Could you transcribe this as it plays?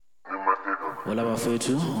Ola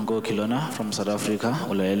bafethu Ngo Kilona from South Africa.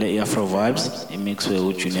 Ulalele Afro Vibes. It mix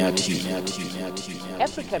with Junior T.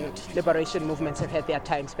 African liberation movements have had their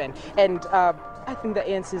time span, and I think the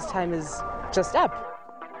ANC's time is just up.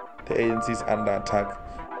 The ANC is under attack.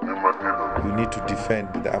 You need to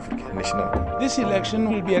defend the African National Congress. This election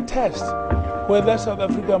will be a test whether South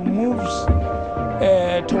Africa moves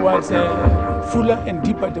towards a fuller and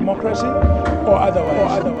deeper democracy or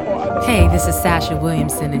otherwise. Hey, this is Sasha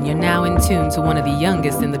Williamson, and you're now in tune to one of the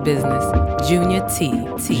youngest in the business, Junior T.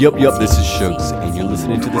 Yup, this is Shugz, and you're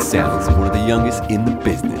listening to the sounds of one of the youngest in the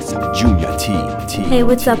business, Junior T. Hey,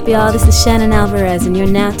 what's up, y'all? This is Shannon Alvarez, and you're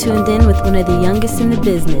now tuned in with one of the youngest in the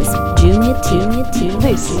business, Junior T.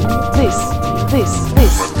 This is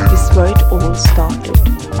where it all started.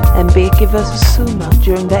 Mbeki versus Zuma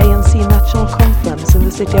during the ANC National Conference in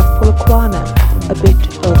the city of Polokwane a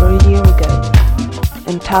bit over a year ago.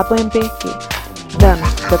 And Thabo Mbeki, then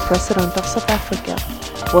the president of South Africa,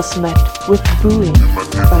 was met with booing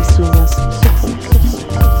by Zuma's supporters.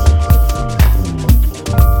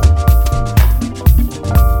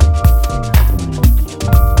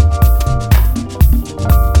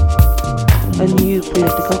 A new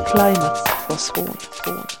political climate was formed.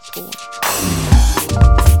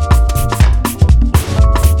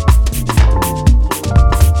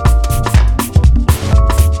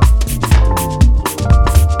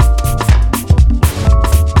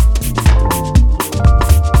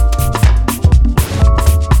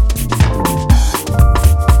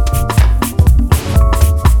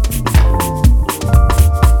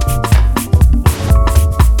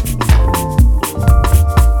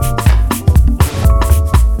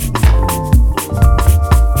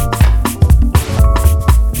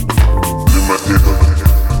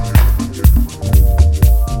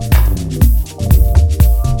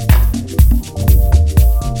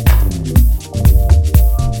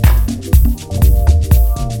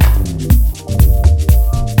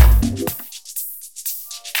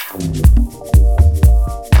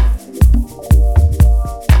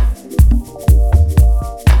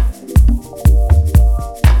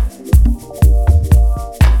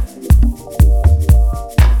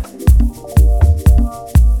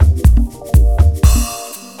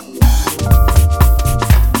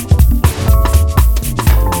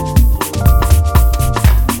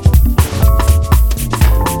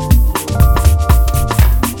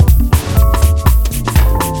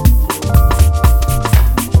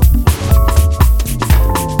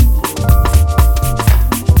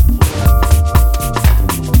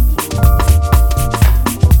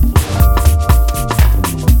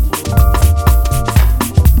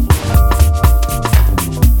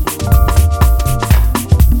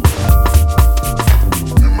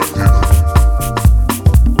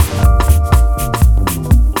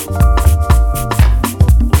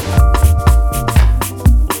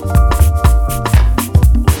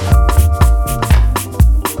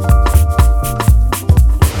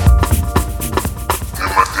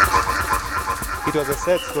 It was a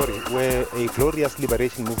sad story where a glorious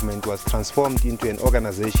liberation movement was transformed into an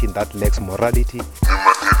organization that lacks morality,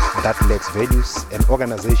 that lacks values, an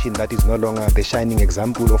organization that is no longer the shining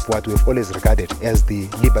example of what we've always regarded as the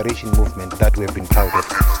liberation movement that we've been proud of.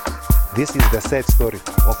 This is the sad story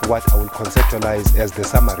of what I will conceptualize as the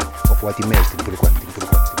summary of what emerged in Polokwane.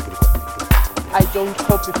 I don't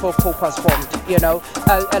hope before Coke was formed, you know.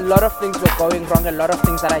 A lot of things were going wrong, a lot of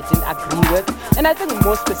things that I didn't agree with. And I think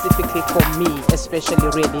more specifically for me, especially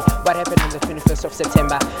really, what happened on the 21st of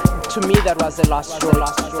September, to me that was the last straw.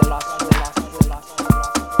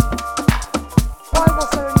 Why was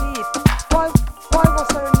there a need? Why was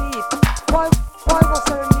there a need? Why was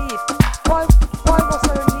there a need? Why was there a need? Why was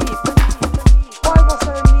there a need? Why was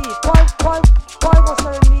there a need? Why was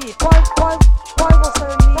there a need? Why was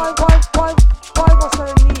there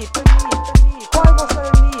a need? Why was there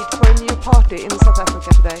a need for a new party in South Africa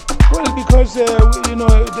today? Well, because,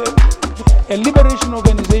 a liberation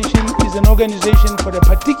organization is an organization for a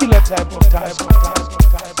particular type of task.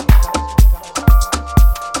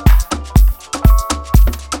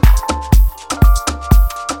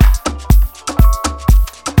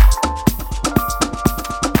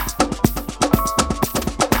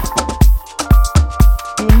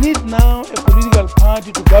 You need now a political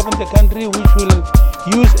party to govern the country which will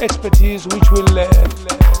use expertise, which will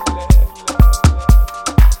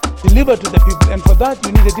deliver to the people, and for that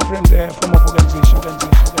you need a different form of organization.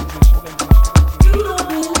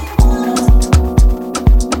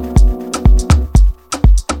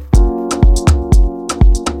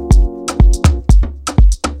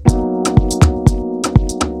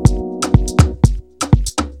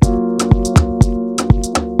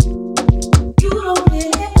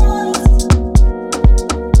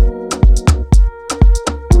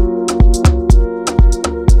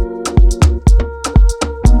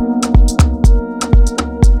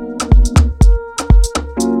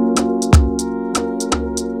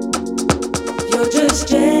 You're just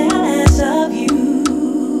jealous of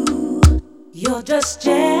you. You're just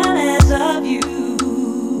jealous of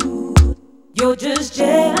you. You're just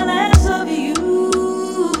jealous of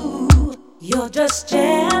you. You're just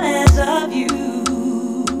jealous of you.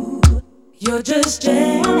 You're just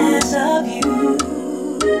jealous of you.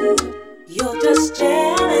 You're just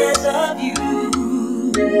jealous of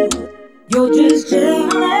you. You're just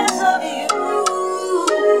jealous of you.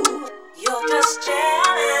 You're just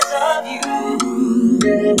jealous of you.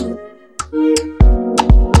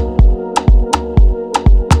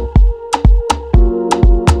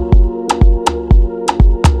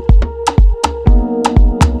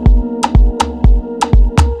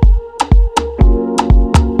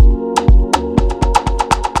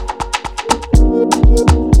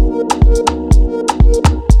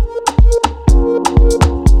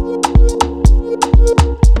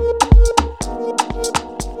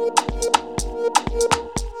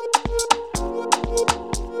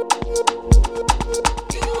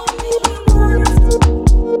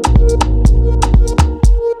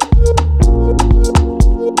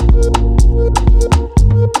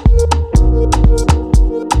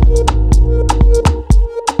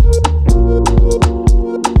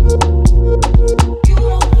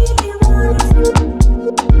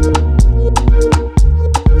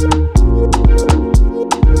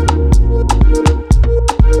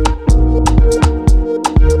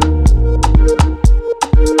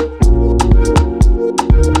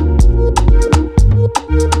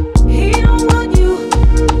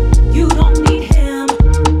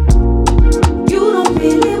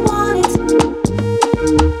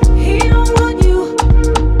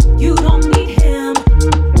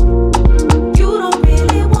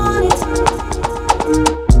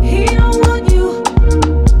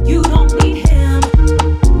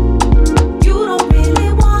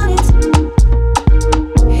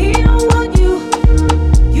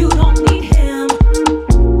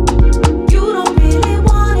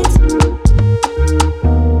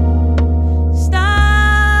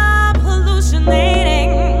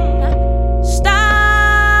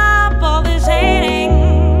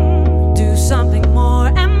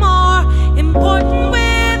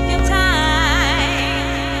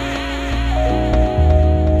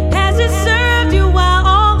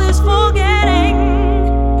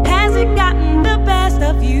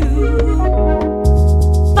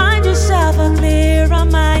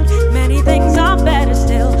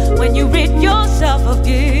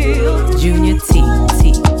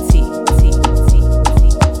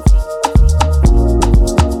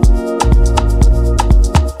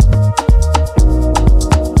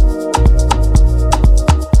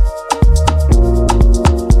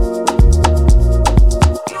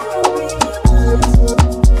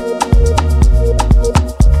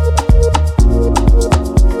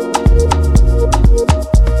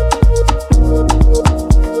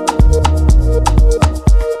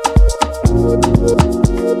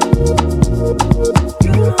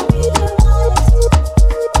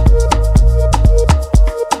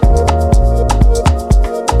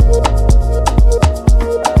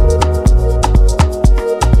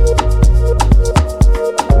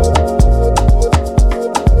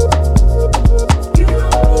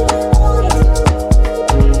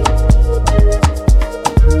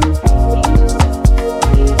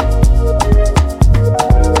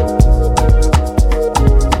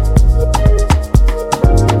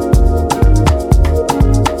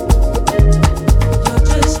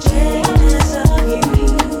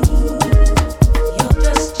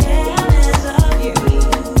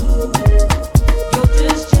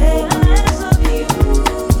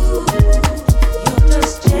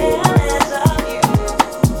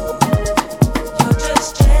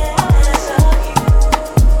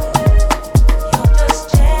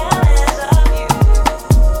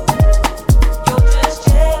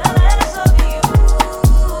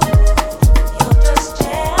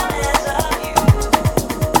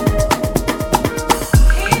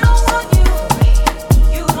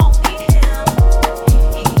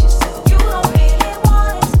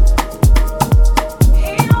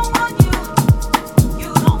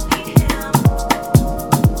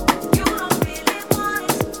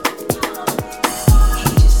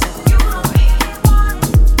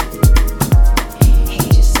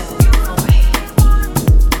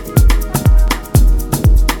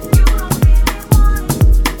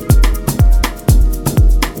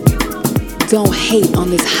 Don't hate on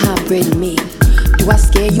this hybrid me. Do I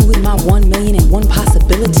scare you with my 1,000,001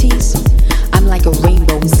 possibilities? I'm like a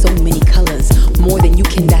rainbow with so many colors, more than you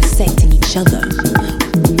can dissect in each other.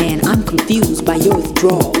 Man, I'm confused by your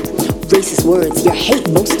withdrawal. Racist words, your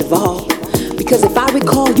hate most of all. Because if I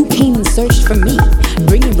recall, you came and searched for me,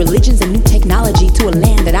 bringing religions and new technology to a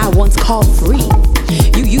land that I once called free.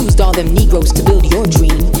 You used all them Negroes to build your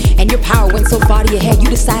dream, and your power went so far to your head you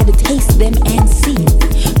decided to taste them and see.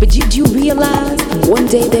 But did you realize one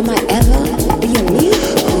day there might ever be a me?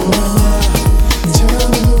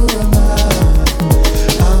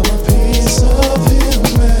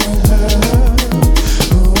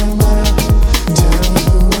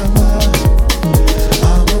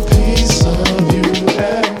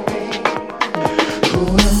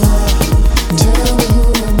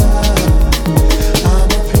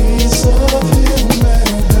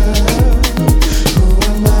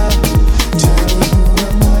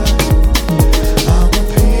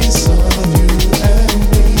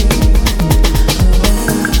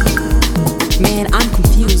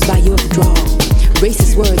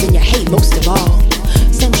 Racist words and your hate most of all.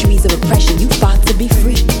 Centuries of oppression, you fought to be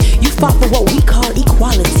free. You fought for what we call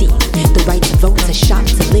equality, the right to vote, to shop,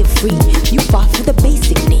 to live free. You fought for the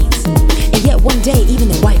basic needs. And yet one day even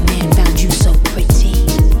the white man found you so pretty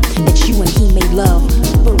that you and he made love.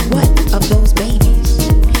 But what of those babies?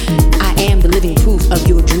 I am the living proof of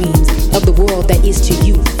your dreams, of the world that is to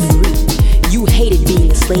you free. You hated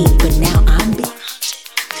being a slave, but now I'm being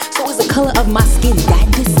hunted. So is the color of my skin that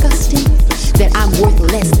disgusting? That I'm worth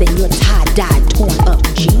less than your tie-dye, torn-up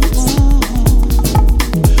jeans?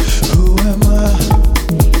 Who am I?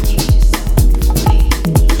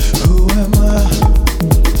 Who am I?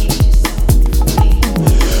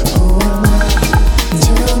 Who am I?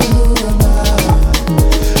 Tell me who am I?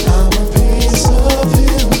 I'm a piece of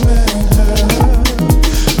human hair.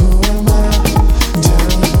 Who am I? Tell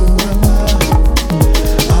me who am I?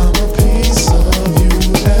 I'm a piece of you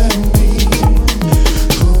and me.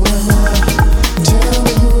 Who am I? Tell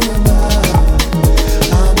me who am I?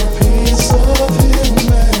 I'm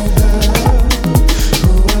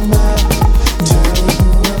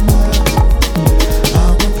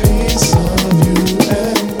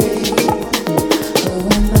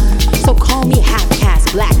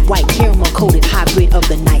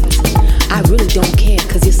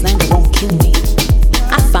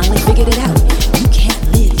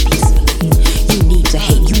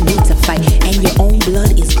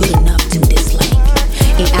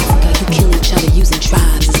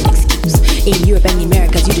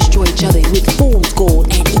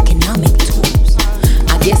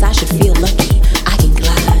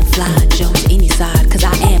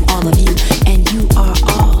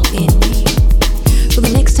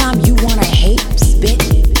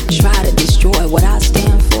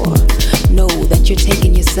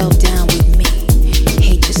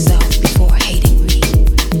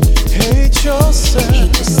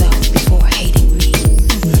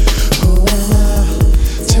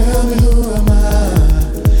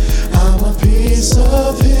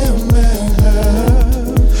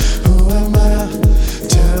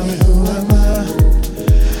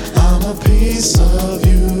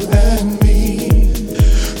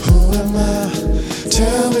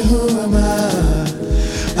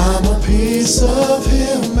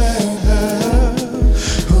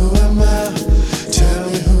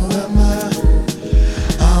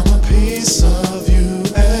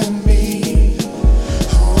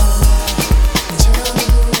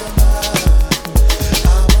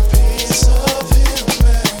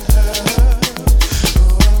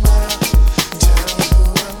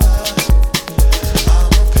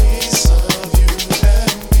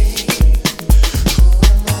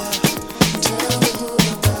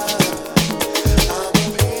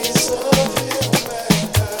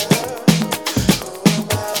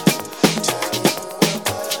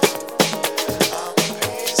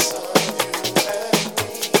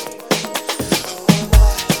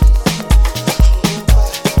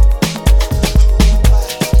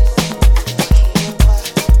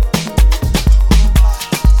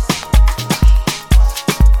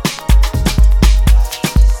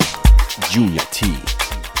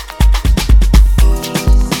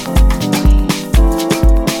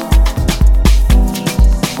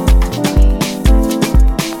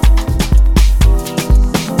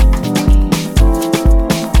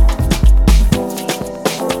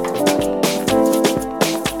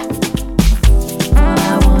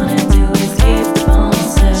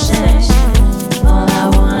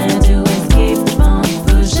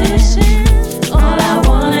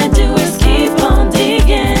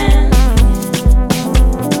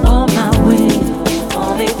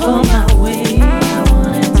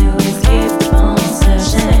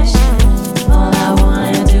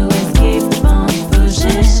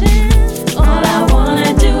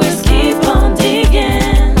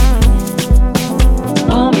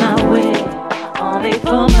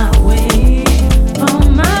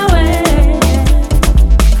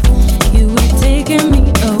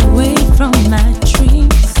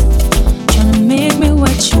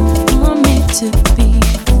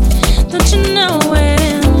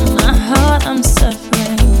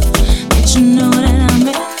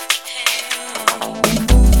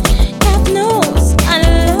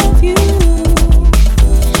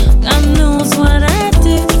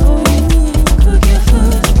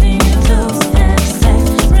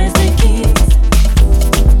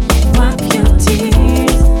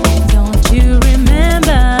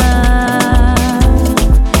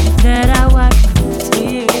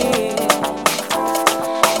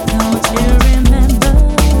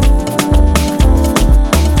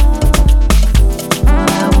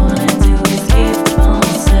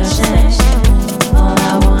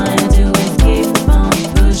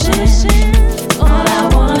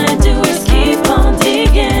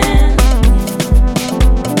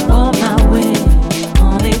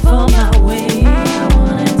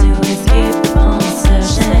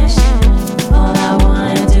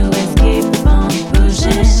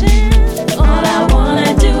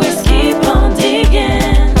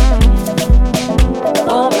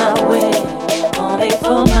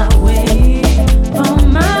for my way,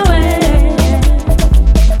 on my way.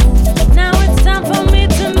 Now it's time for me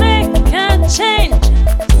to make a change.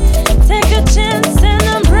 Take a chance and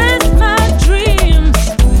embrace my dreams.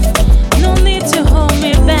 No need to hold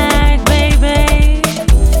me back, baby.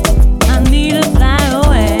 I need to fly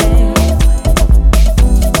away.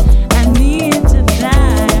 I need to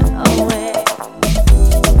fly away.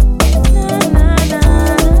 Na na na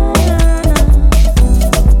na na.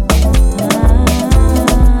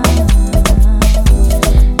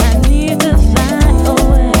 I need to fly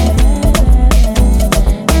away.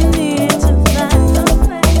 I need to fly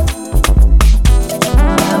away.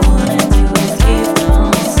 All I wanna do is keep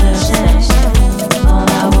on searching. All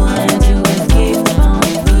I wanna do is keep on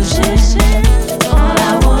pushing. All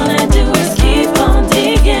I wanna do is keep on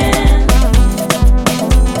digging.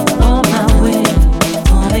 On my way,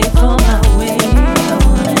 only for my way. All I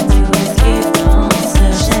wanna do is keep on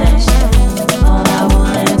searching. All I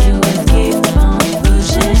wanna do is keep on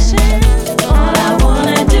pushing. All I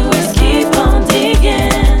wanna do is keep on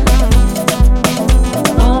digging.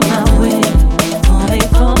 On my way, only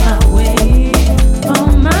for my way. On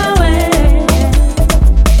my way.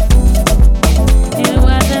 It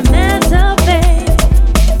was a mental fate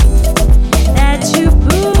that you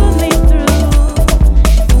pulled me through.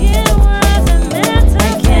 It was a mental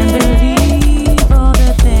I can't believe all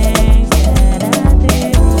the things that I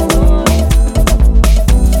did for you.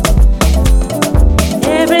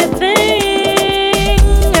 Everything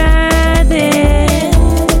I did.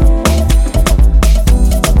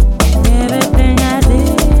 Everything I did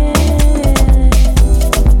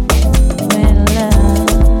with love.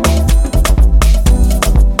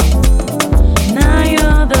 Now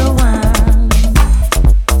you're the one.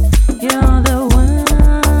 You're the one.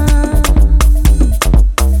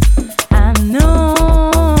 I no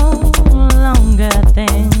longer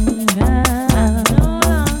think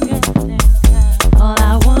all I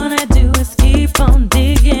wanna do is keep on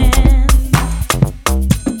digging.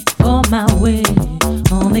 For my way,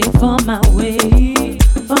 only for my way,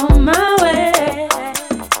 for my way.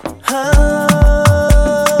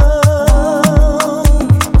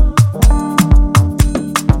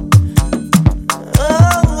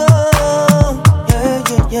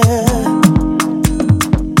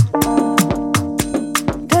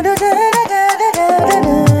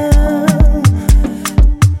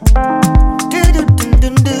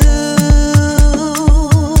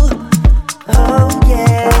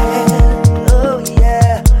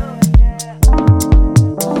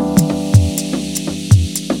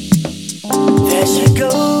 There she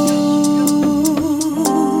goes,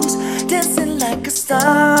 dancing like a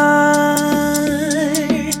star.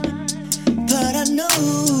 But I know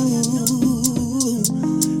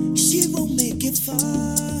she won't make it far.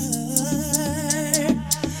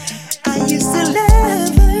 I used to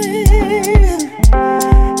love her,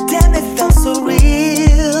 damn it felt so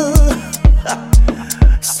real.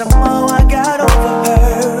 Somehow I got over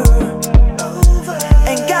her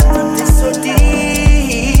and got through this ordeal.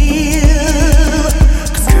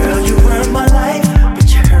 Girl, you were my life, but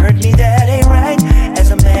you hurt me, that ain't right. As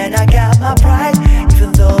a man, I got my pride,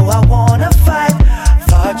 even though I wanna fight.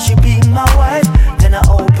 Thought you'd be my wife, then I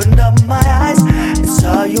opened up my eyes and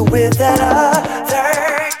saw you with that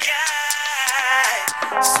other guy.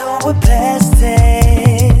 So we're past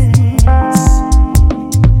tense.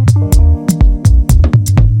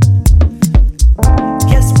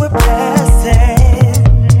 Yes, we're past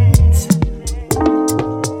tense.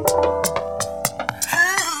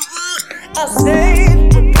 I say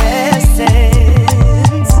we're past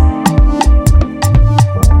tense.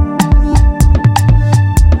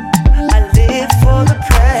 I live for the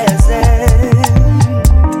present.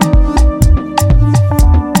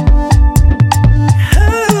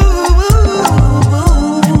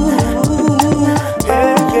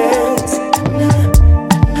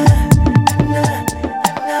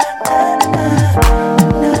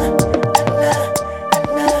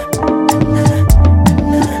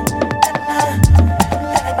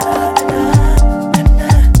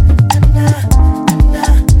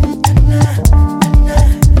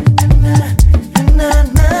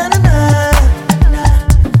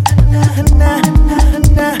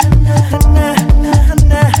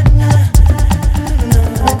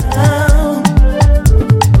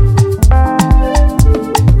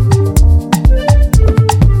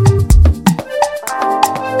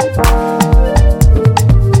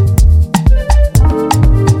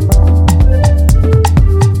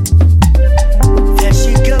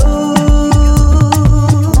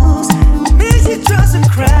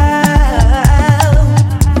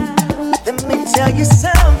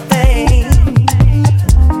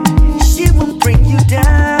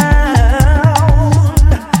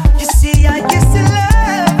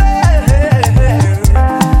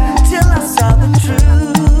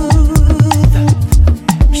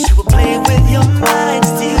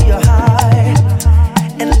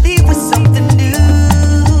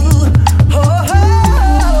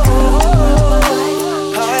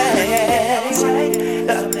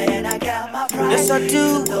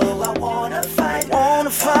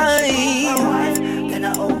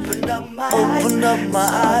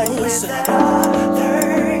 with that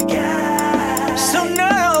other guy. So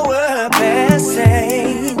now we're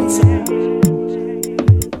passing.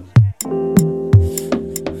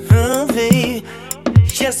 Oh, babe,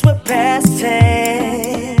 yes, we're passing.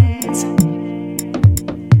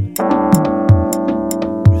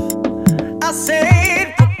 I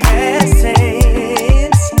said we're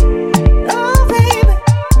passing. Oh, baby,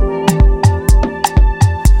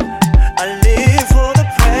 I live for the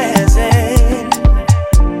present.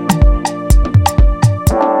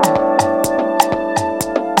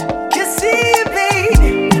 You see,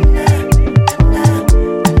 baby,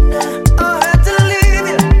 I had to leave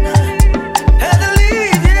you, had to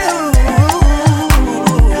leave you,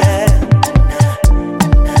 yeah.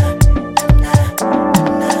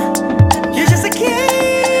 You're just a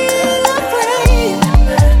kid I play.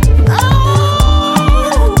 Oh,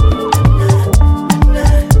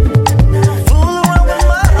 fool around with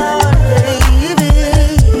my heart, baby.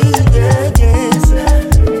 Yeah, yes.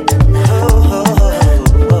 Oh, oh,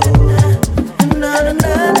 oh, oh. Na na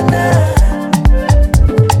na na na.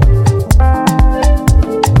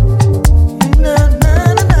 Na na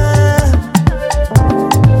na na.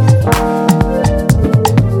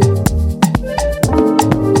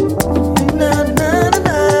 Na na na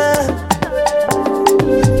na.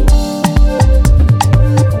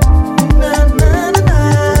 Na na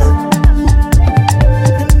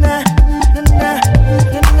na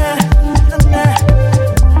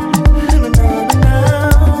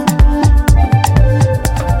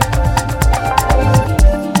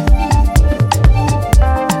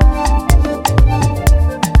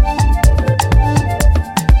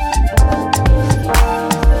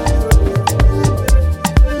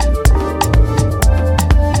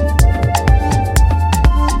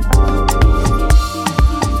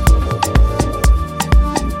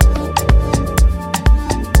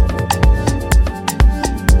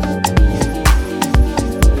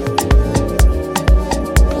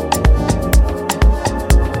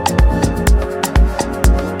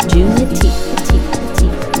Junior T.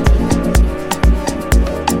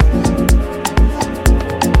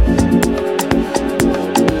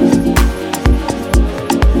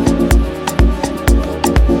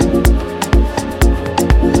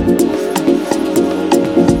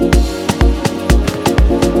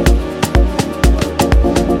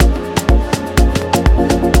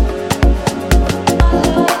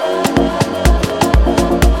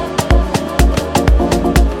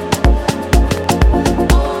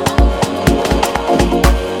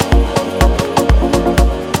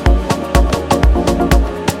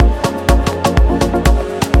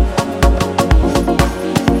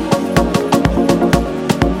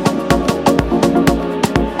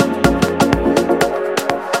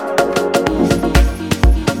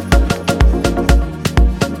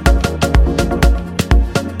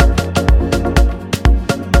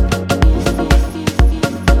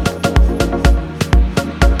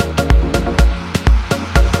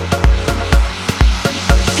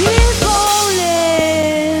 If only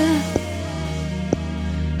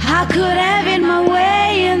I could have it my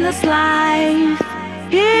way in this life.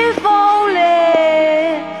 If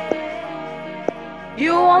only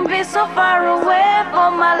you won't be so far away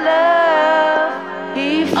from my love.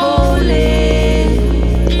 If only,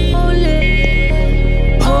 only,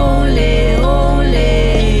 only,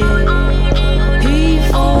 only.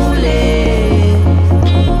 If only,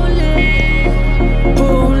 only.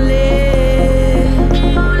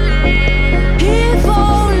 If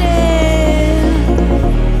only,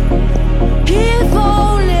 if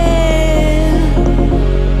only,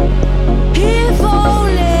 if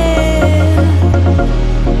only,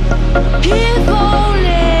 if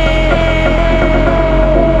only.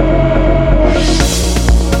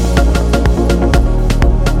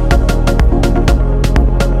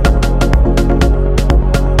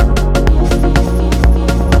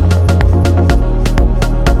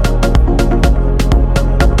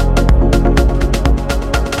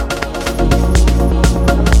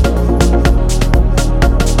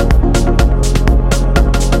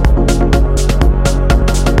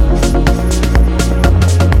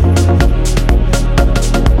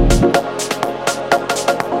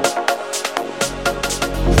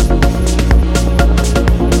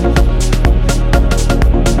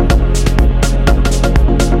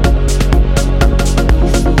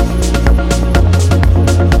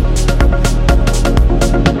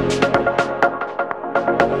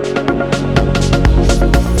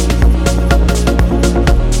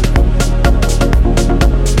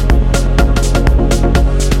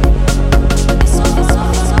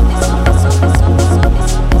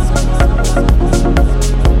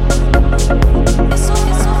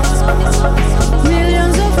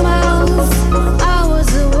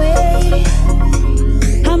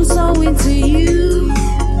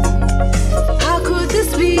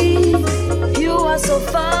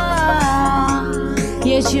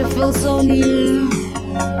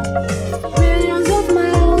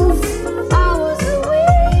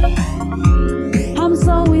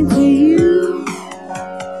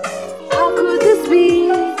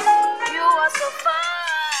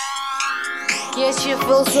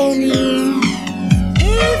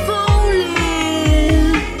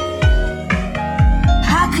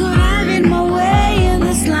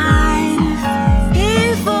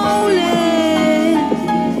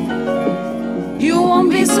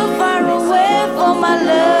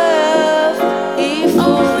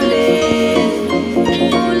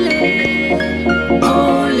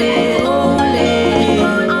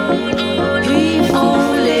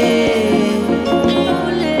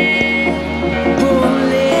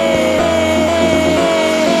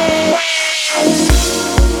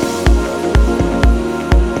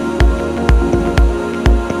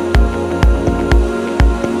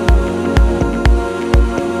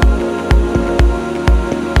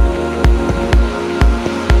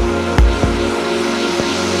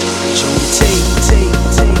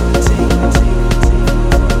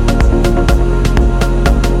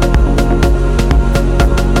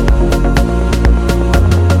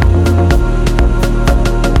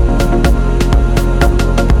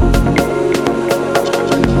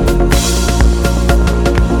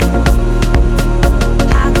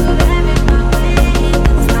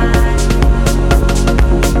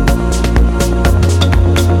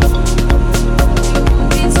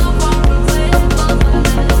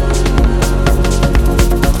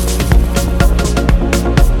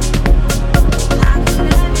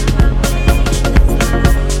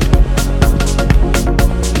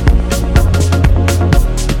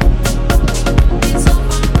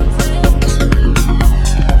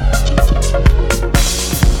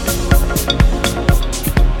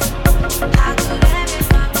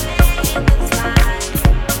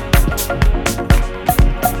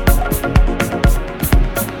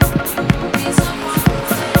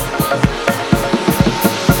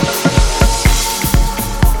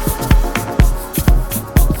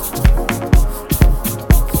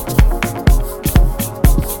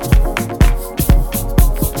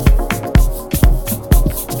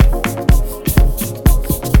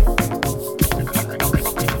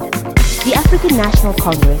 African National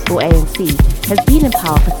Congress, or ANC, has been in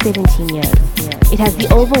power for 17 years. It has the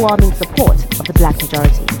overwhelming support of the black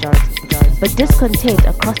majority. But discontent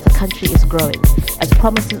across the country is growing, as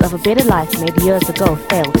promises of a better life made years ago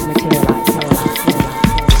fail to materialize.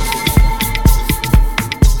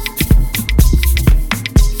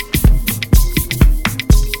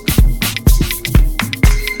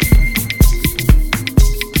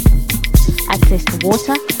 Access to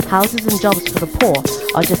water, houses and jobs for the poor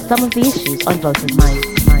are just some of the issues on voters' minds.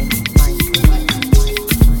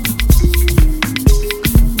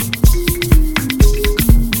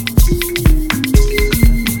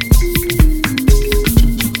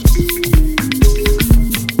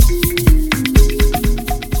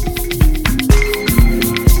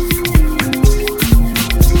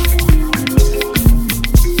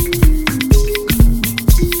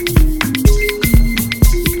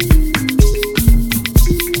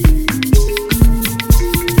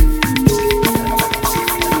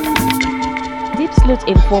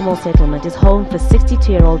 Informal settlement is home for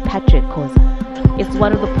 62-year-old Patrick Khoza. It's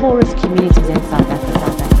one of the poorest communities in South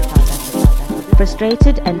Africa.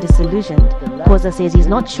 Frustrated and disillusioned, Khoza says he's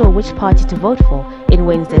not sure which party to vote for in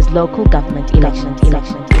Wednesday's local government election.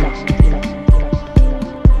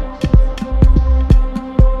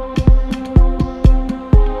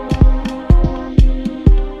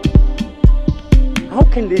 How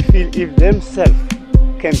can they feel if themselves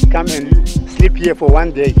can come and sleep here for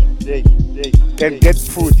one day and get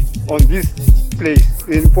food on this place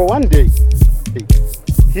for one day?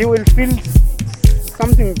 He will feel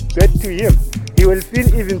something bad to him. He will feel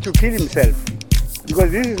even to kill himself,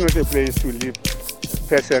 because this is not a place to live.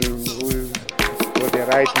 Person who's got the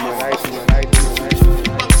right mind.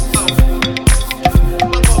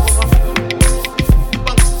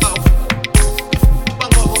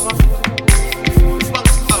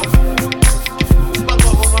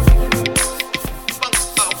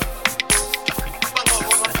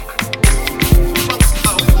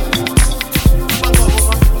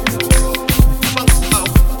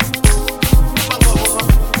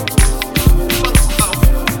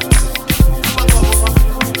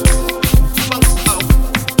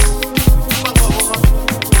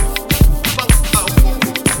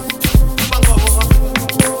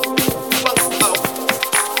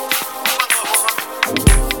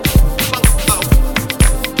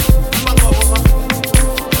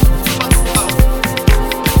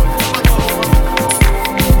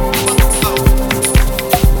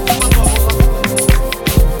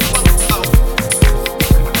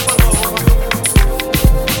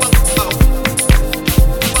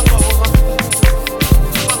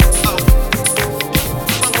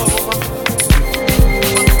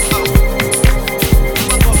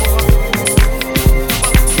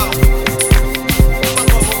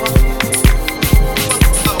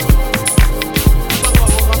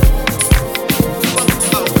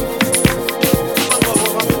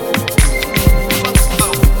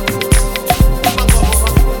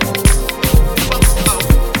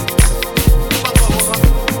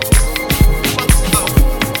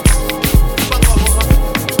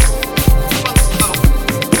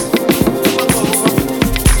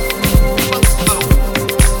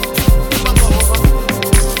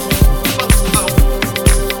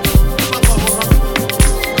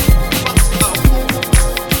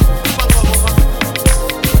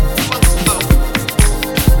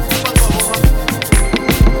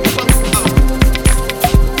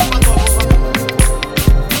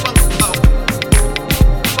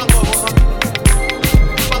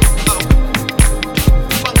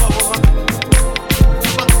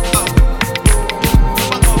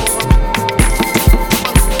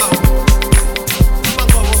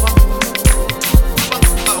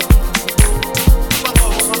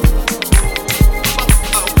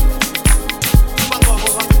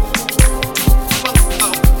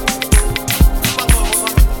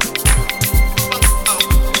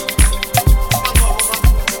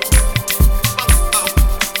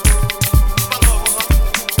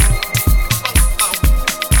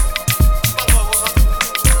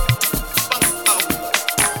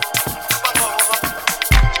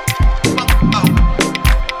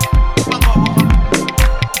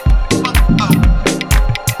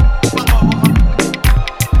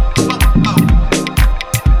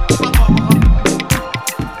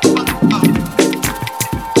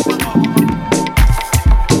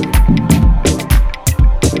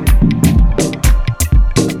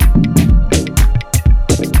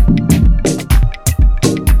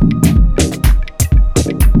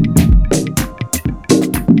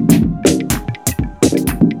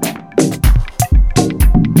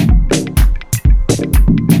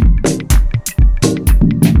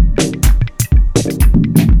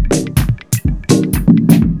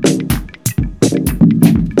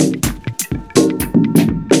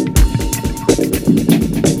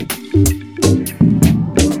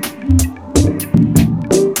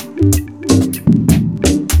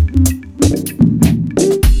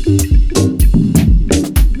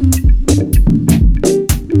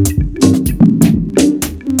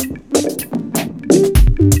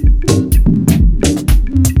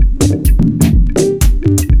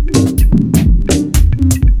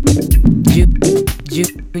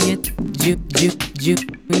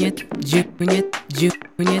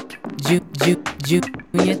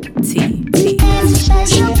 T.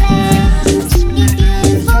 Special place, you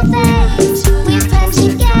beautiful face. We planned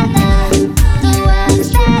together, the world's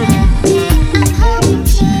better. I'm hoping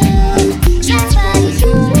to transfer to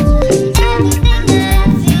you everything that I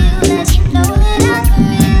feel. Let you know that I'm for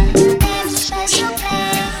real. It's a special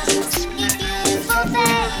place, you beautiful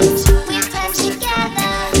face. We planned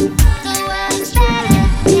together, the world's better.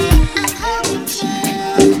 I'm hoping to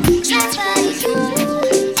transfer to you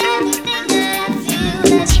everything that I feel.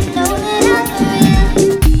 Let you know that I'm for real.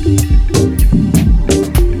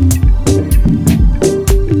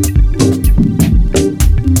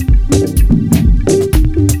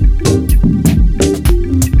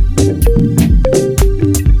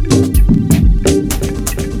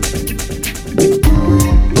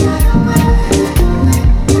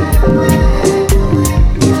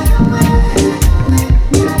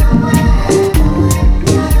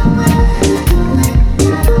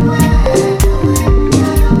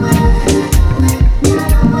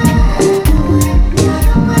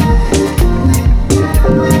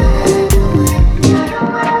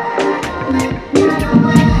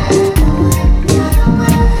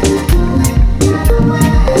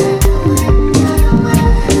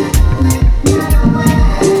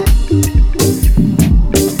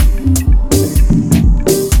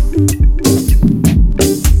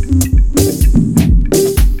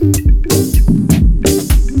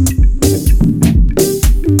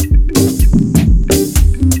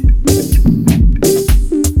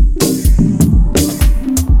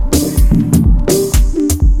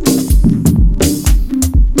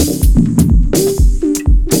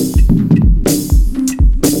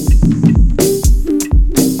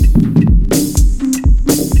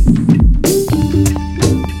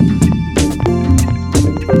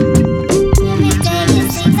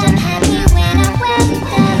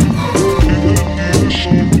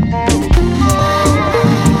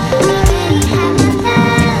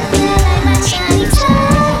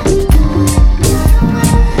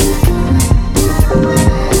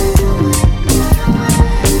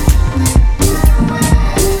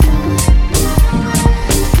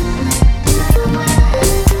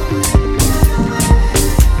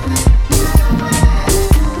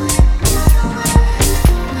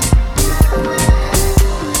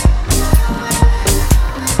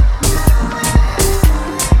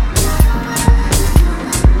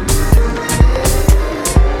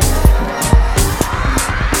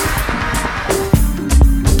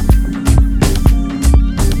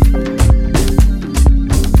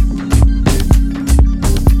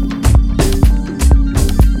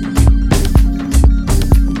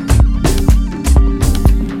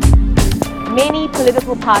 Many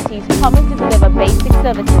political parties promise to deliver basic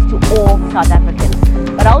services to all South Africans.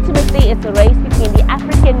 But ultimately, it's a race between the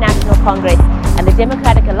African National Congress and the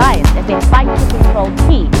Democratic Alliance as they fight to control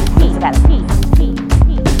key development.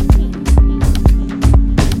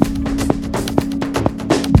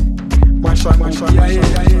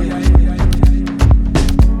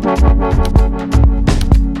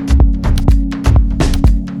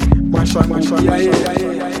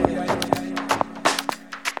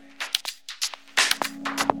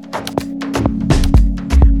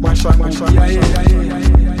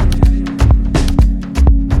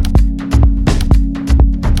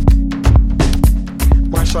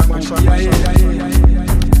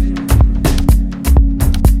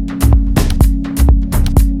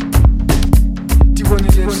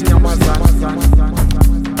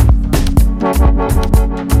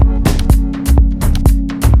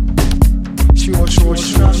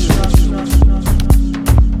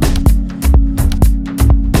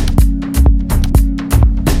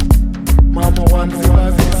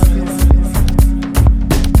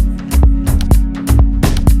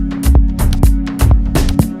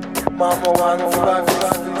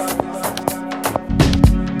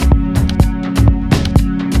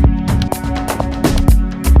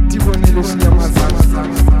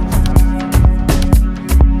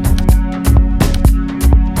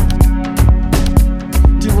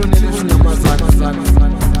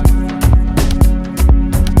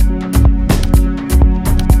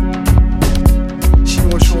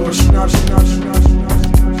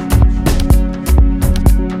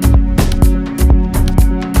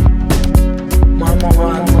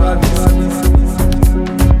 Mama,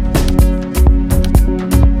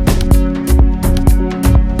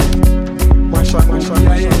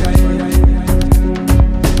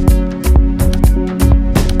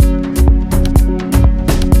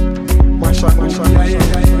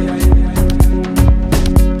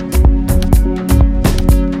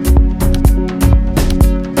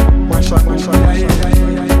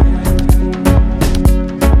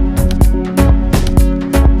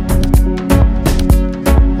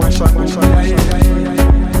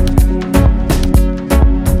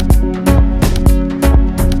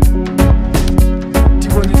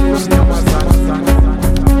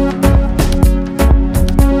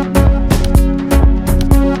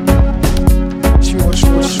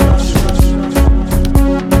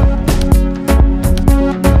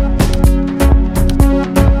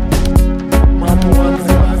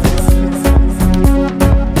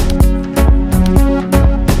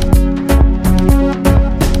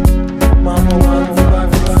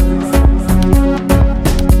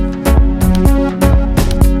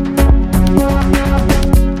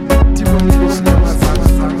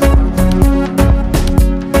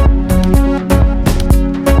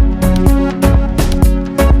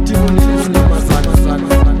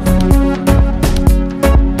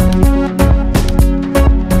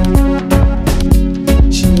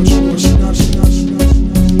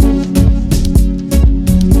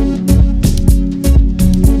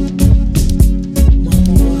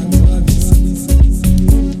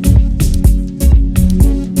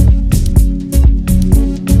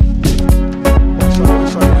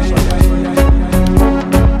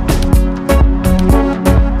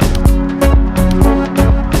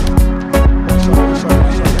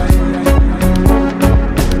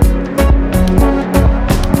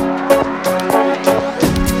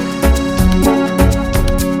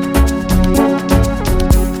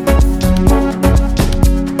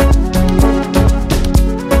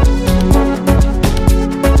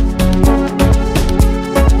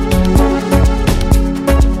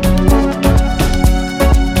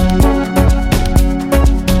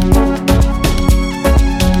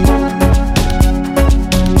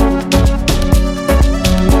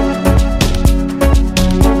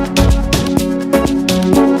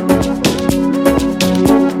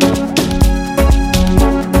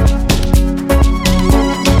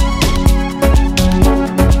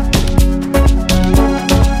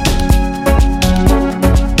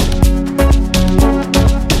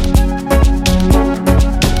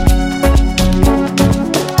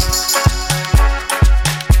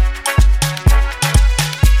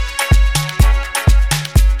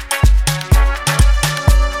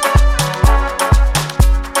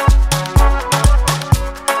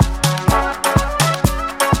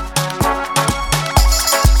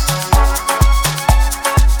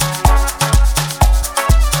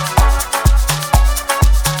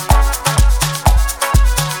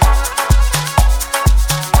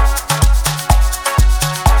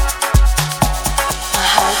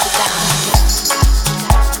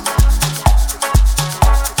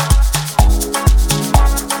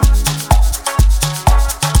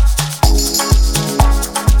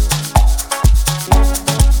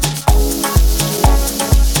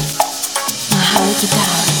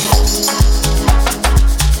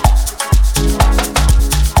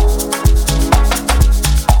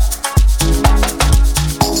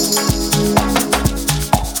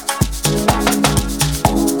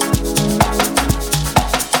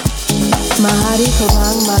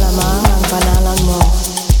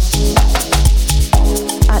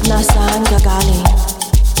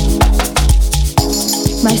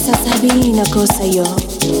 sasabihin ako sa'yo.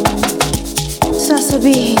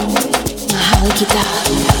 Sasabihin, mahal kita,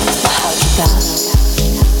 mahal kita.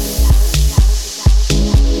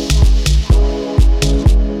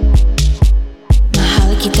 Mahal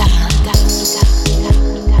kita.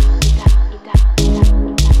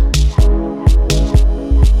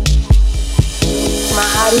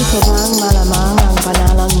 Maaari ko bang malamang ang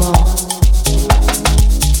pangalan mo?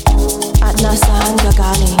 At nasaan ka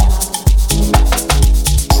galing?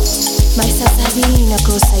 May sasabihin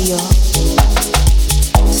ako sa'yo.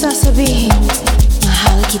 Sasabihin,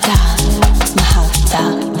 mahal kita, mahal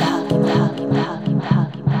kita.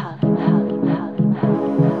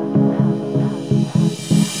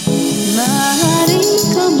 Maaari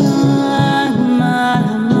ko bang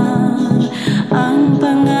malaman ang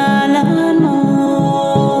pangalan mo?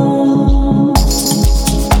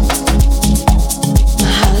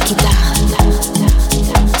 Mahal kita.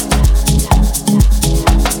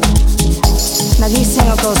 Nagising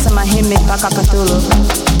ako sa mahimik pagkakatulog.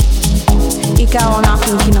 Ikaw ang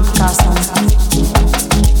aking kinabukasan.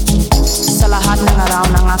 Sa lahat ng araw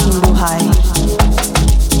ng aking buhay.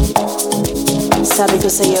 Sabi ko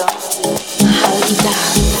sa'yo, mahal kita.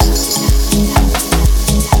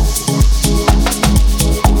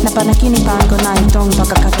 Napanakinipan ko na itong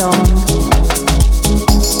pagkakataon.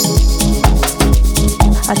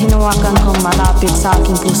 At hinawakan kong malapit sa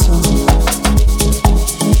aking puso.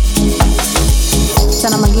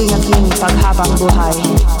 Sana maging aking paghabang buhay.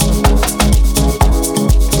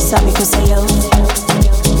 Sabi ko sa'yo,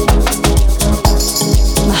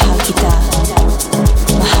 mahal kita,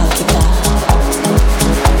 mahal kita.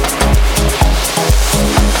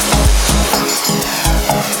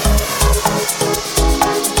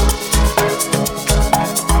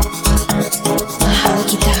 Mahal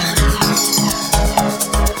kita.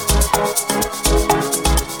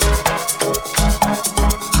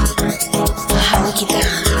 Mahal kita.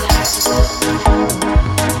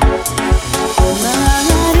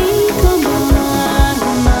 Maaari ko bang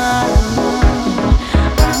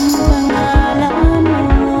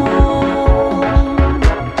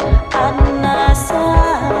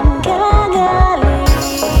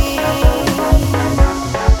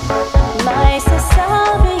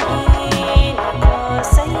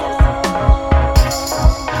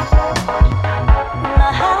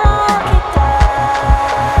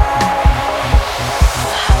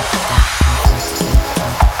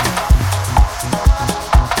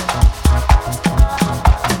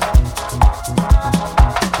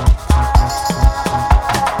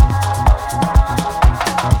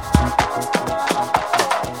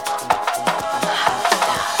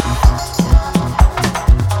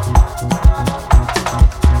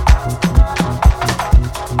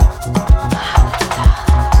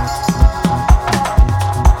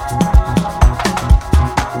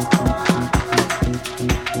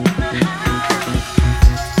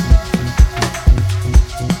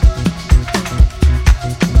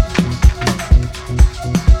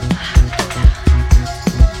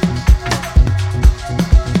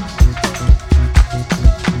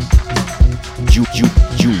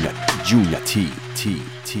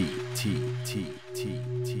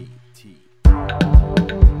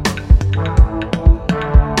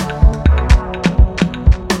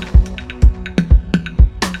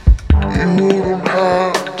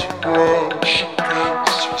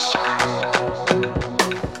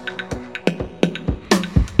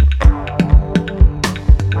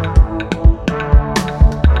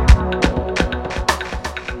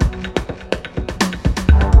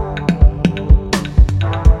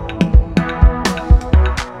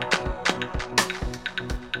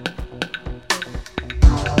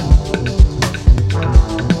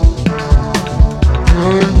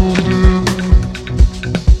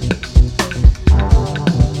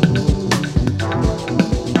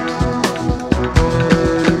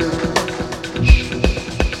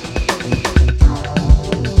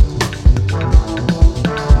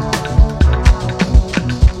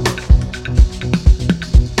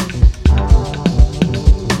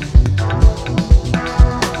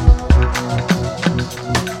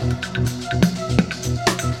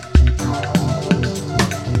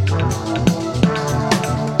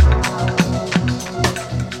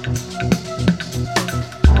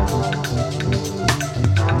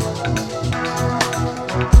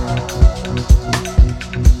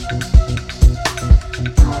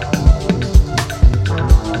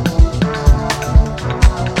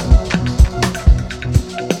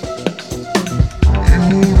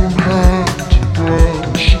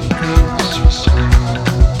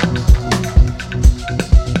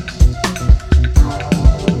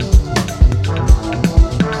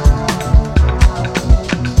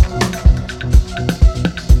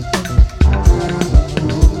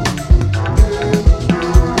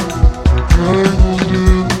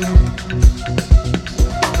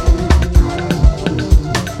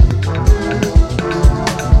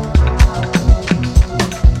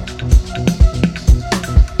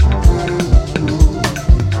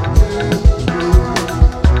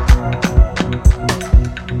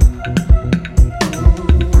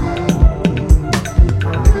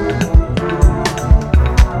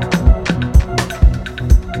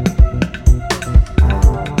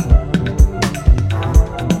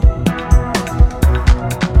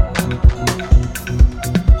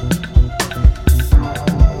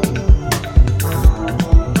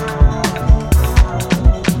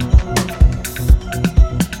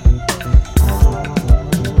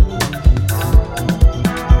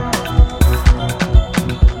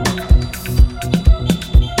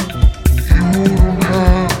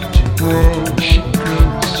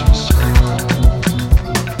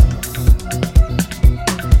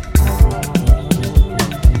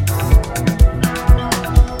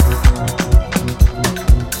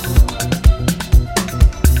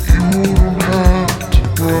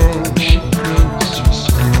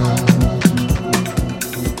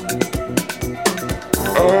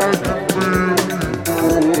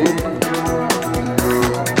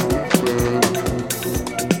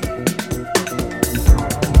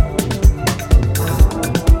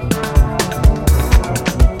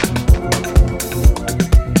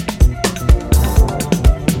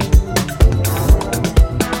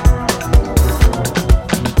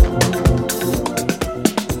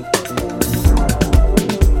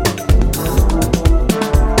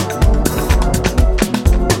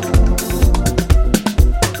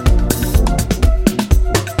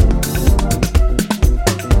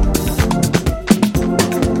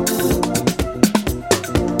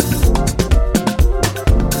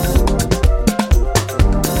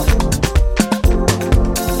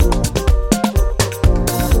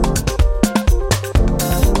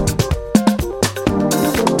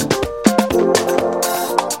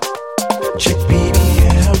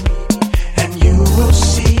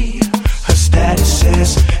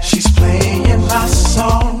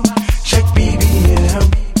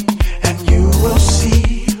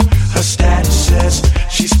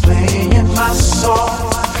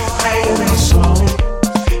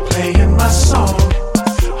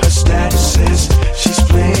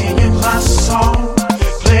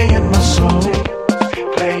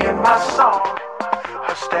my song.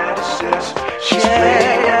 Her status says she's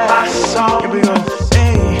playing my song. Here we go.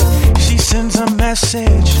 Hey, she sends a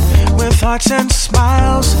message with hearts and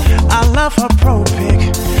smiles. I love her pro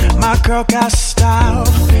pic. My girl got style.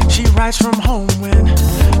 She writes from home when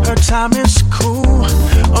her time is cool,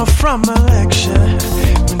 or from a lecture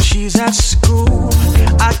when she's at school.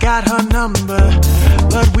 I got her number,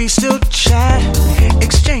 but we still chat,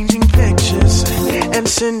 exchanging pictures and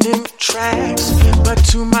sending tracks. But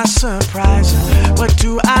to my surprise, what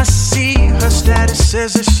do I see? Her status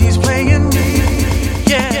says that she's playing me.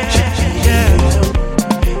 Yeah, yeah.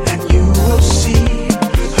 And you will see.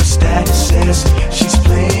 Her status says she's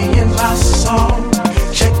playing my song.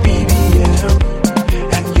 Check BBM,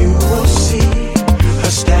 and you will see.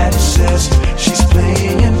 Her status says she's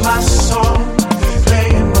playing my song.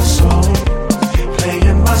 Playing my song.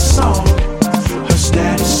 Playing my song. Her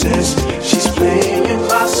status says she's playing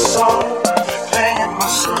my song. Playing my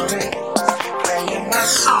song. Playing my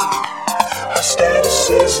song. Her status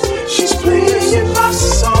says she's playing my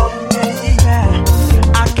song. Yeah.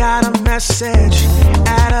 I got a message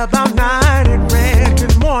at about 9. It read,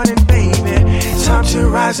 "Good morning, baby. Time to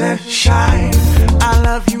rise and shine. I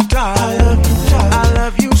love you, darling. I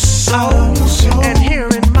love you so. And here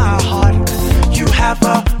in my heart, you have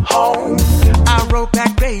a home." I wrote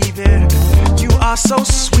back, "Baby, you are so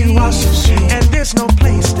sweet. And there's no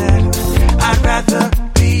place that I'd rather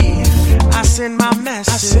be." I send my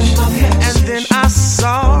message, and then I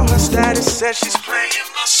saw her status said she's playing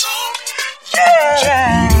my song.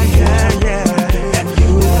 Yeah, yeah, yeah. And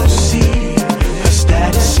you will see. Her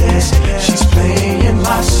status says she's playing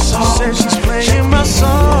my song. Says she's playing my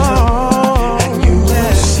song. And you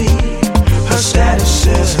will see. Her status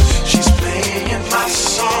says she's playing my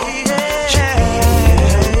song. Yeah,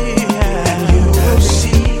 and you will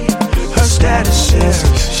see. Her status says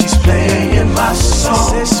she's playing my song.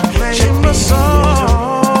 Says she's playing my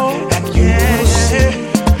song. And you will see.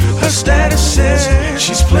 Her status says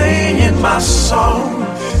she's playing my song.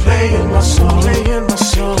 Playing my song. Playing my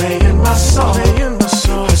song. Playing my song. Playing my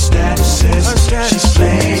song. Her status says she's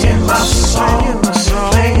playing my song.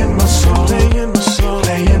 Playing my song. Playing my song.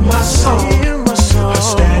 Playing my song. Her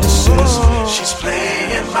status says she's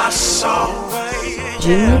playing my song.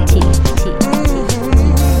 Junior T.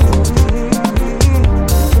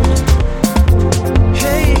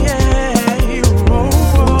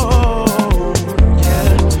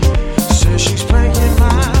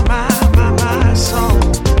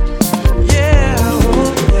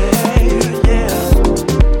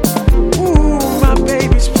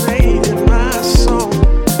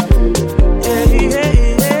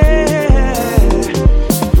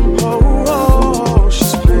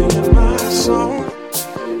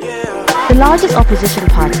 The largest opposition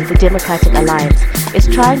party, the Democratic Alliance, is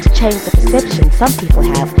trying to change the perception some people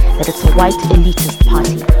have that it's a white elitist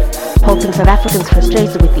party, hoping South Africans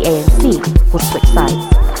frustrated with the ANC will switch sides.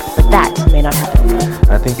 But that may not happen.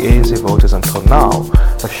 I think ANC voters until now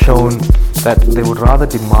have shown that they would rather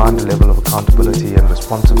demand a level of accountability and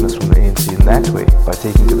responsiveness from the ANC in that way, by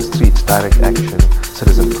taking to the streets, direct action,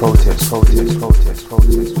 citizen protest.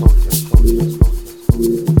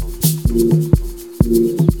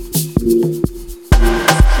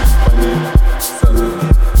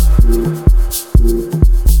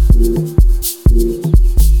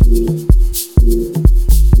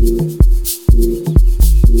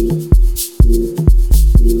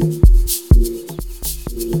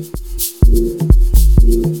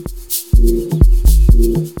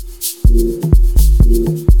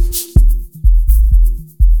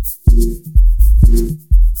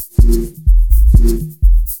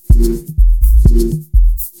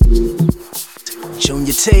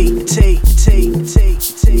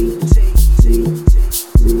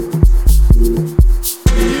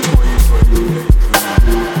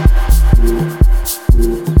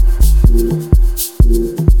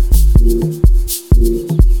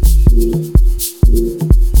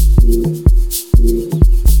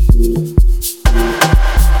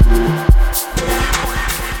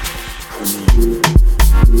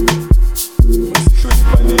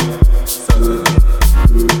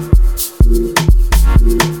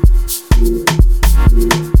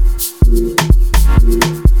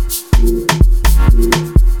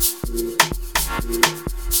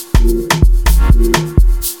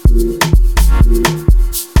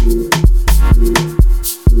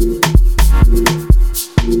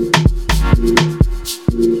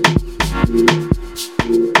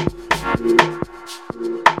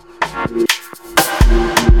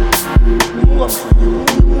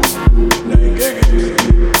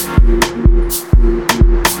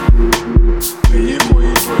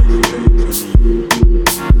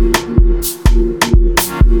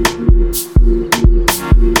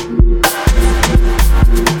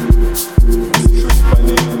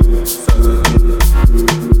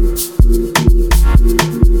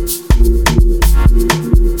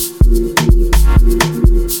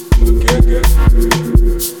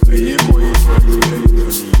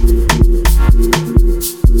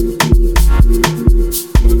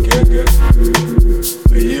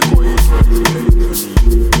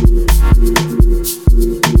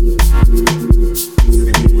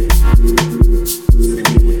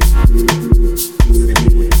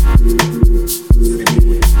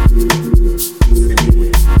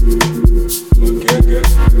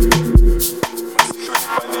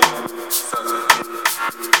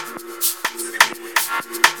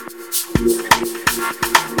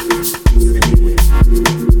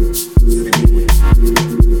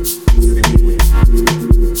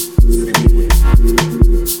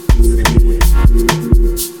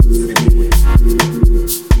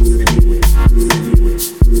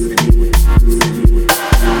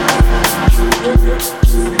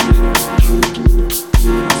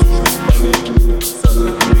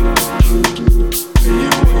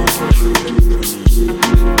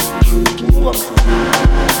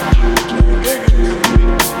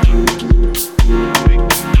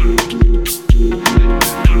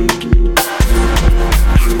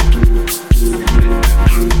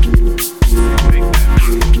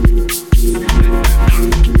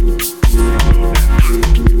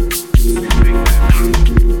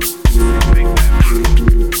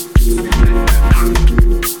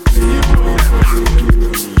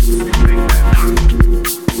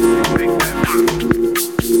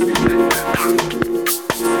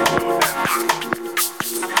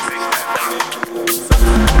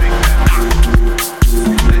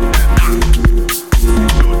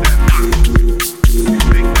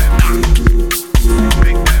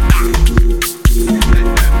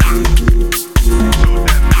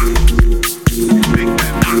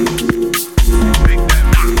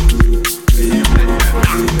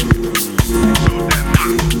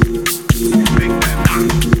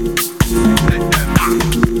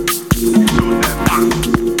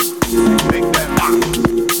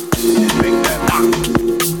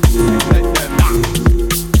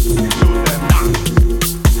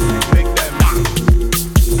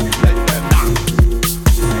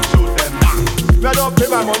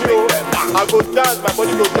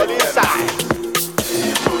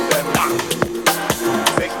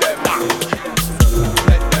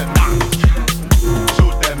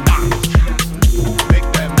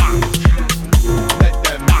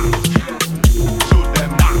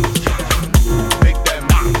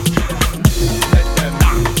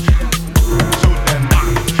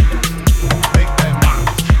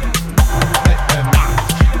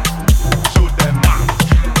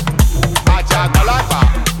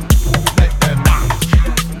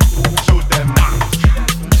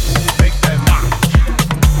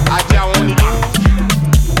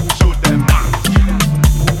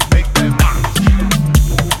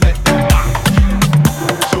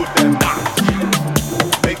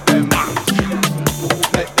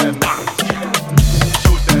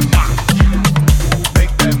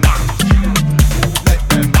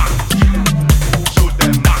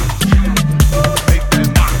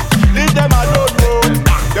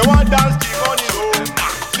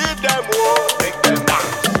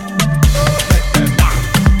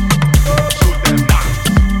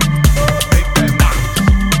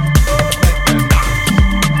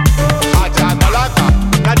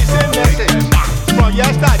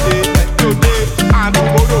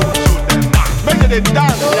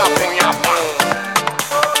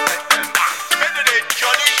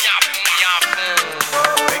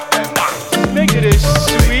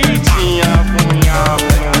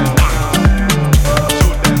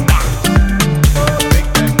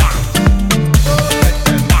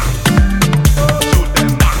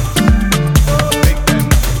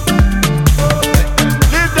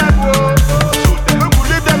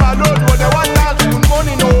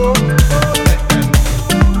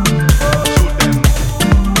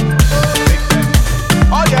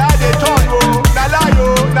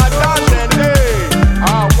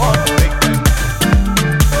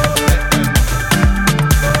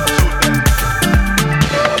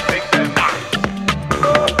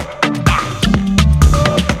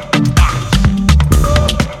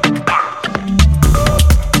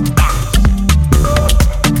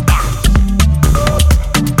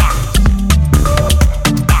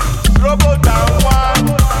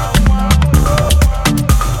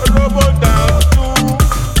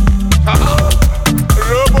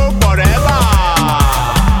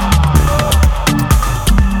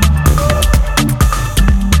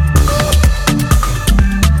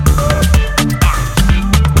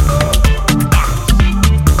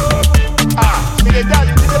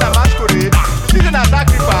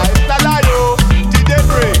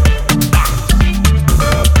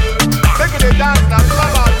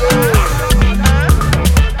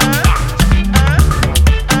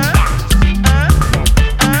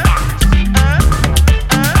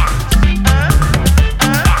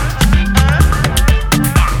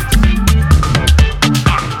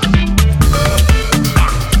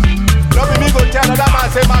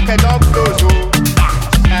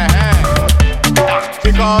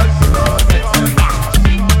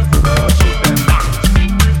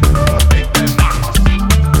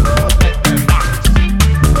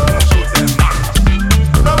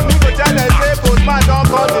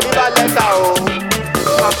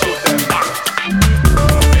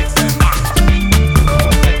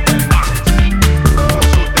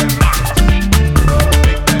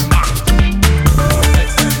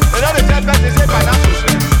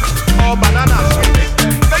 Banana sweet.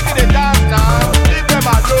 Make it a dance now. Leave them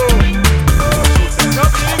alone.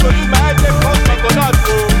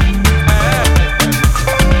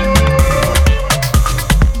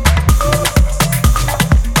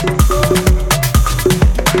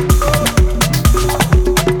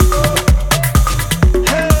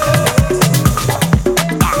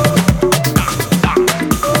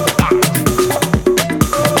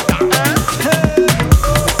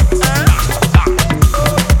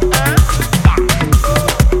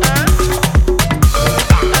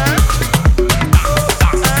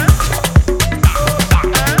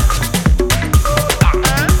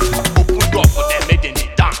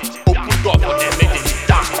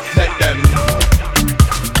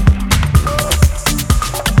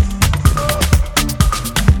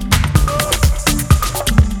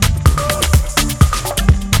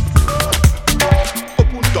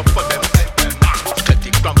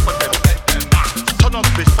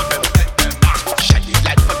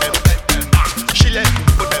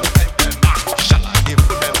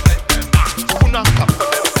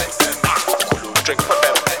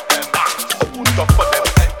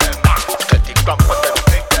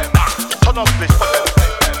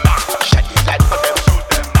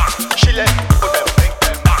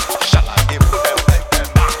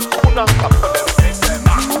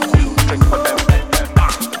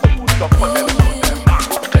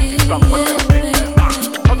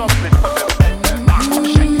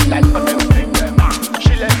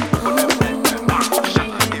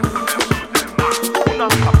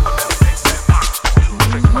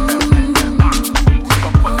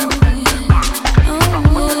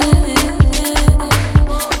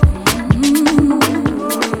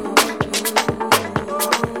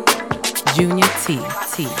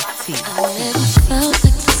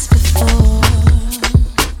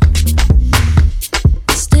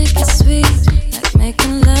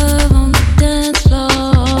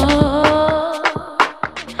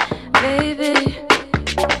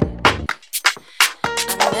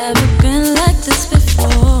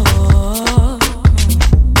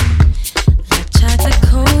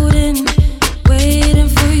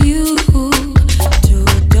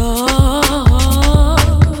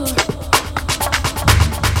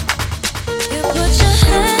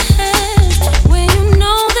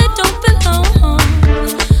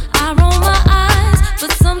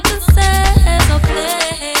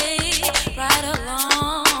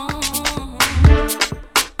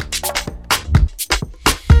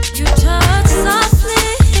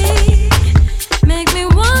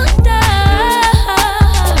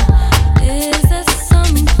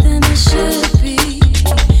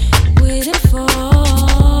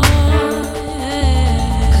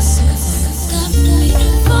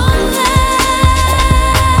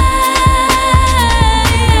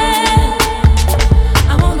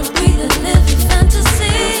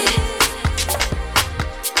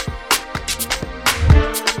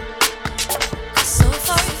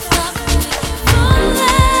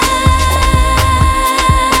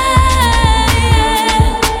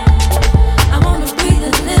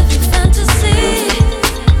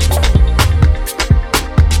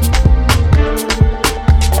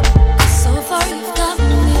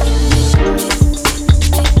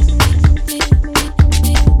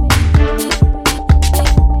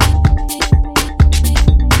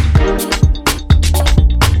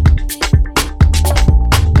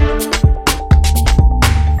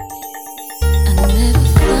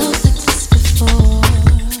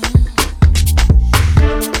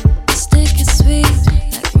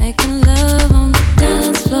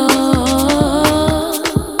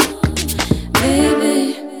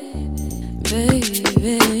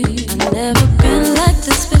 Never been like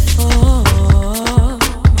this before.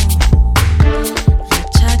 Like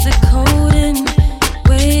chocolate coating,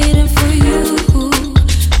 waiting for you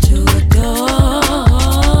to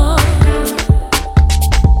adore.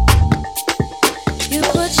 You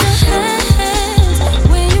put your hands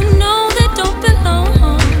where you know they don't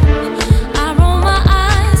belong. I roll my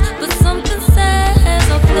eyes, but something says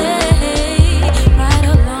I'll play right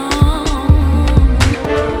along.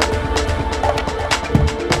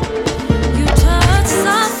 You touch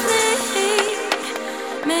softly,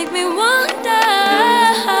 make me wonder,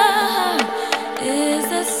 is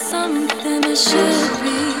there something I should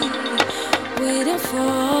be waiting for?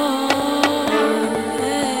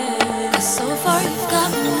 'Cause so far you've got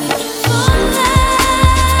me falling.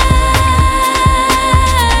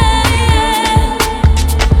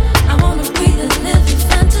 I wanna breathe and live in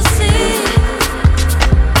fantasy.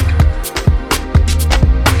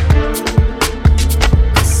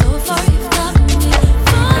 So far you've got me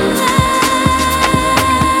falling.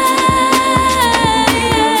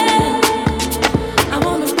 I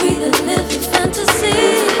wanna breathe and live in fantasy.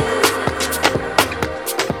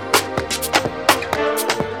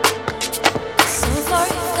 So far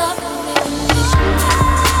you've got me.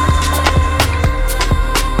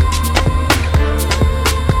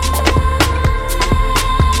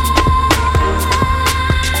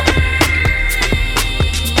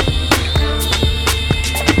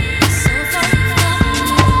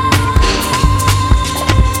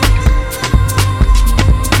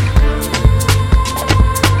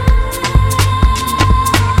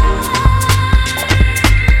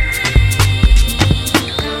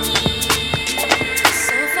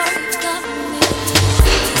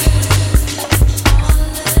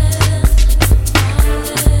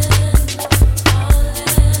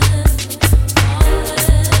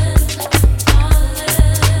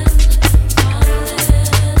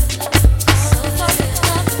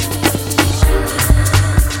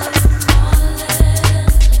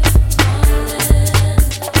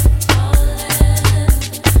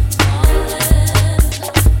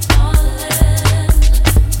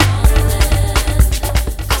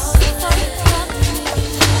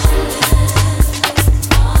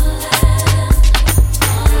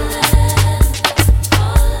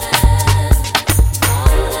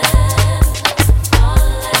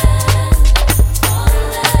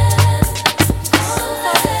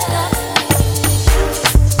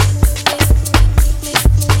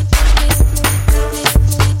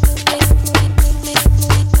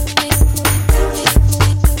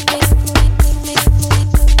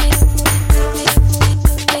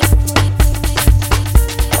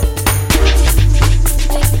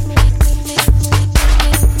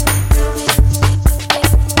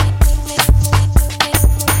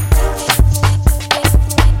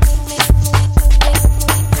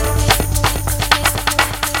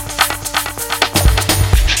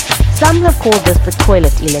 Some have called this the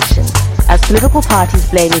toilet election, as political parties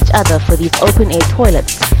blame each other for these open-air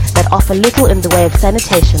toilets that offer little in the way of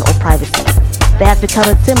sanitation or privacy. They have become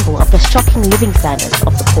a symbol of the shocking living standards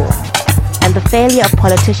of the poor, and the failure of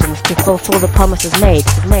politicians to fulfill the promises made.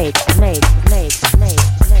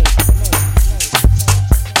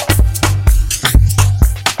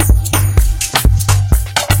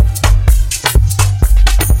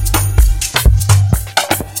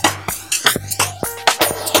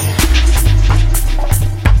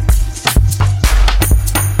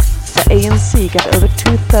 ANC got over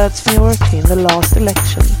 2/3 majority in the last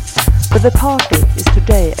election, but the party is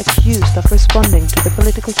today accused of responding to the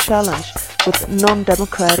political challenge with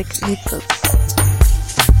non-democratic methods.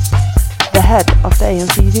 The head of the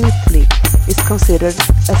ANC Youth League is considered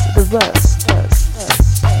as the worst.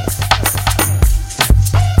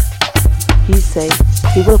 He say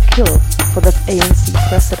he will kill for the ANC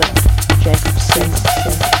president, Jacob Zuma.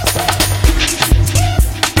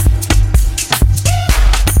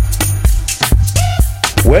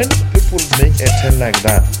 When people make a turn like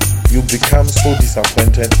that, you become so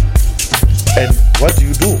disappointed. And what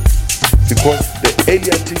do? Because the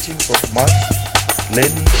earlier teachings of Marx,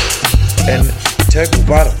 Lenin, and Che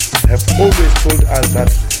Guevara have always told us that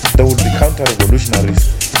there will be counter-revolutionaries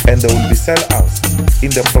and there will be sellouts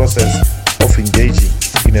in the process of engaging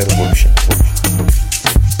in a revolution.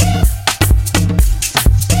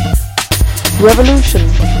 Revolution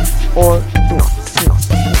or not.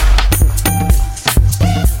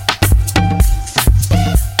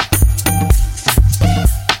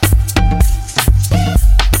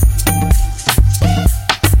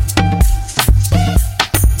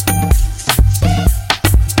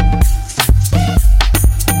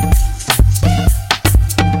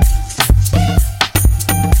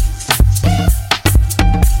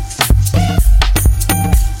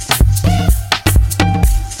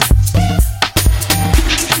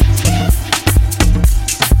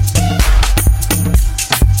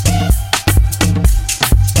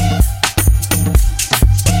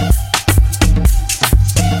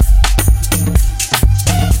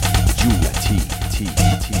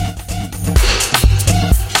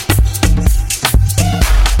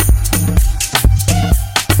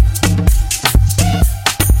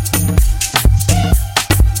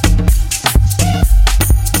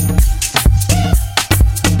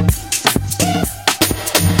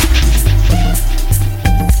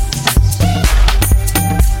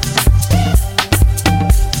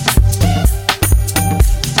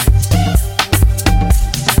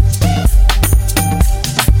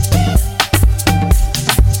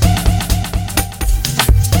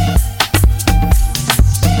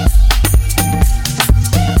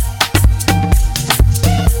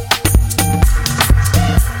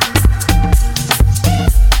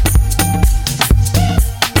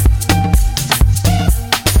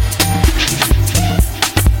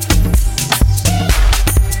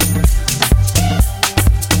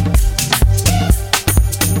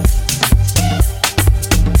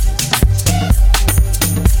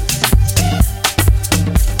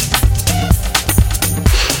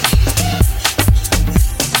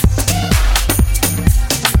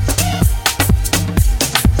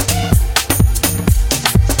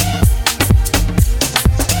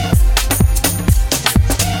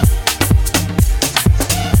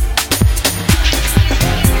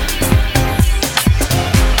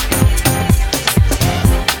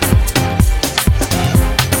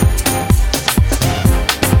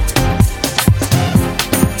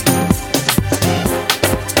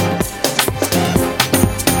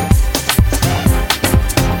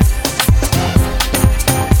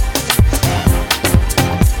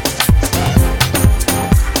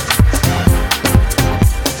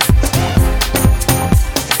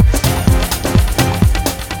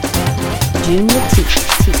 Junior T.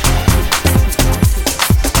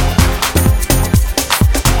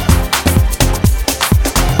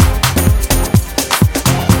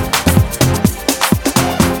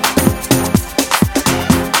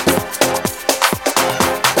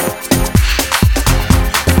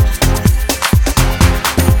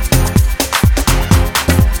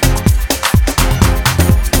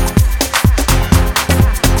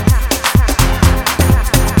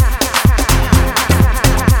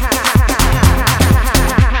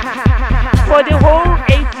 For the whole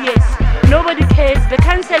 8 years, nobody cares. The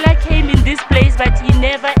councillor came in this place, but he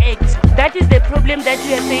never acts. That is the problem that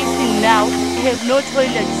we are facing now. We have no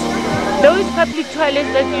toilets. Those public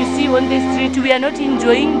toilets that you see on the street, we are not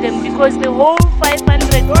enjoying them because the whole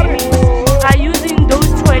 500 people are using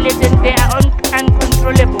those toilets and they are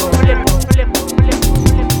uncontrollable.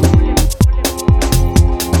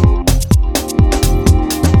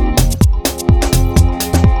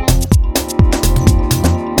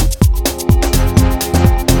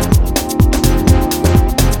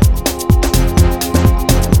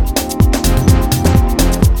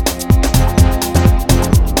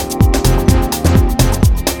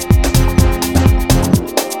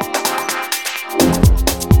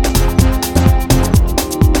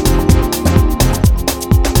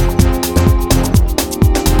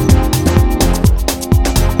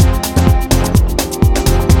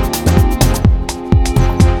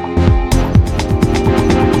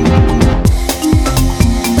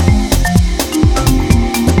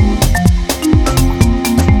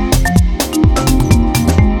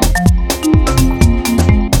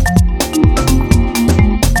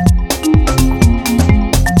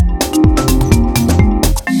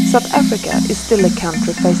 South Africa is still a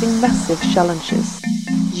country facing massive challenges.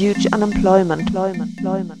 Huge unemployment,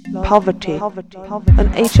 poverty,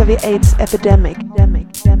 an HIV/AIDS epidemic,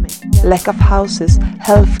 lack of houses,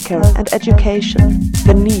 healthcare and education.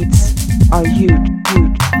 The needs are huge.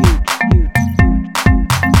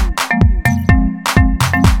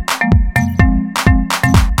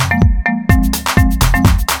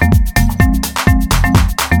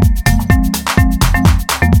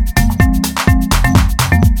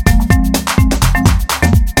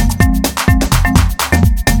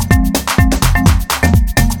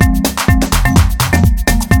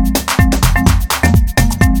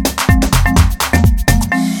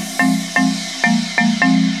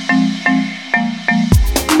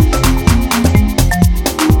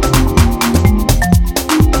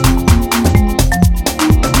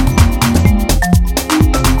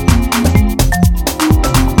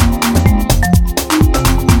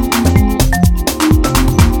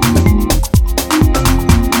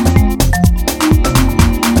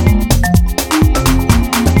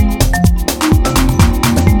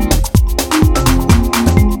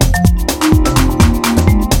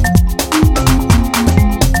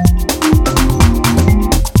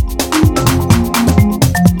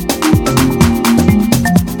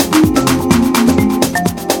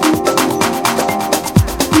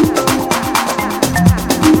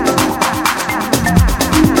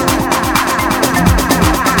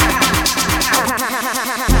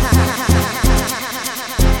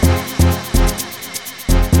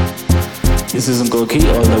 This is Ngoki,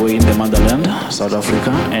 all the way in the motherland, South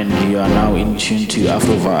Africa, and you are now in tune to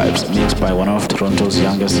Afro Vibes, mixed by one of Toronto's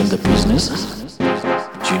youngest in the business,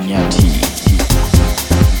 Junior T.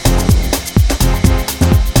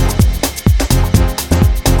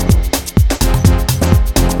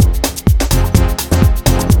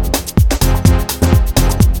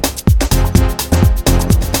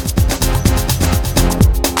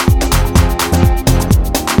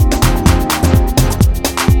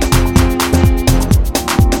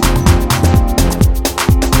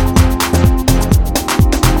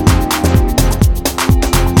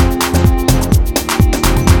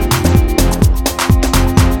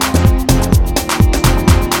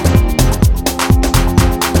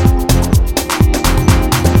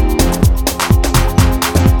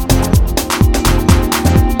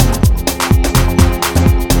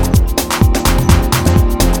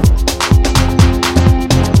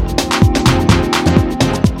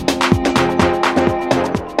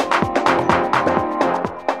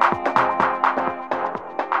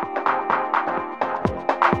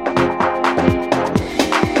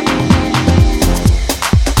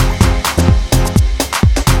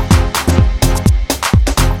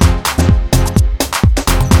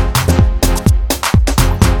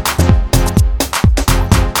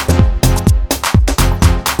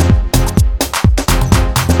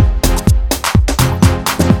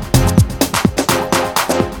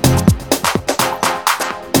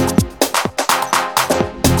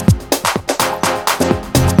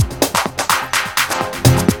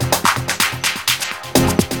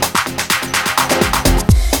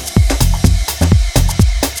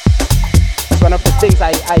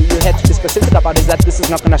 you had to be specific about is that this is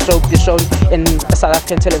not going to be shown in a South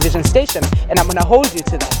African television station, and I'm going to hold you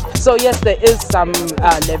to that. So yes, there is some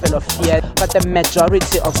level of fear, but the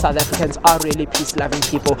majority of South Africans are really peace-loving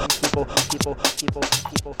people.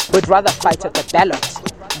 Would rather fight at the ballot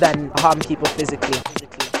than harm people physically.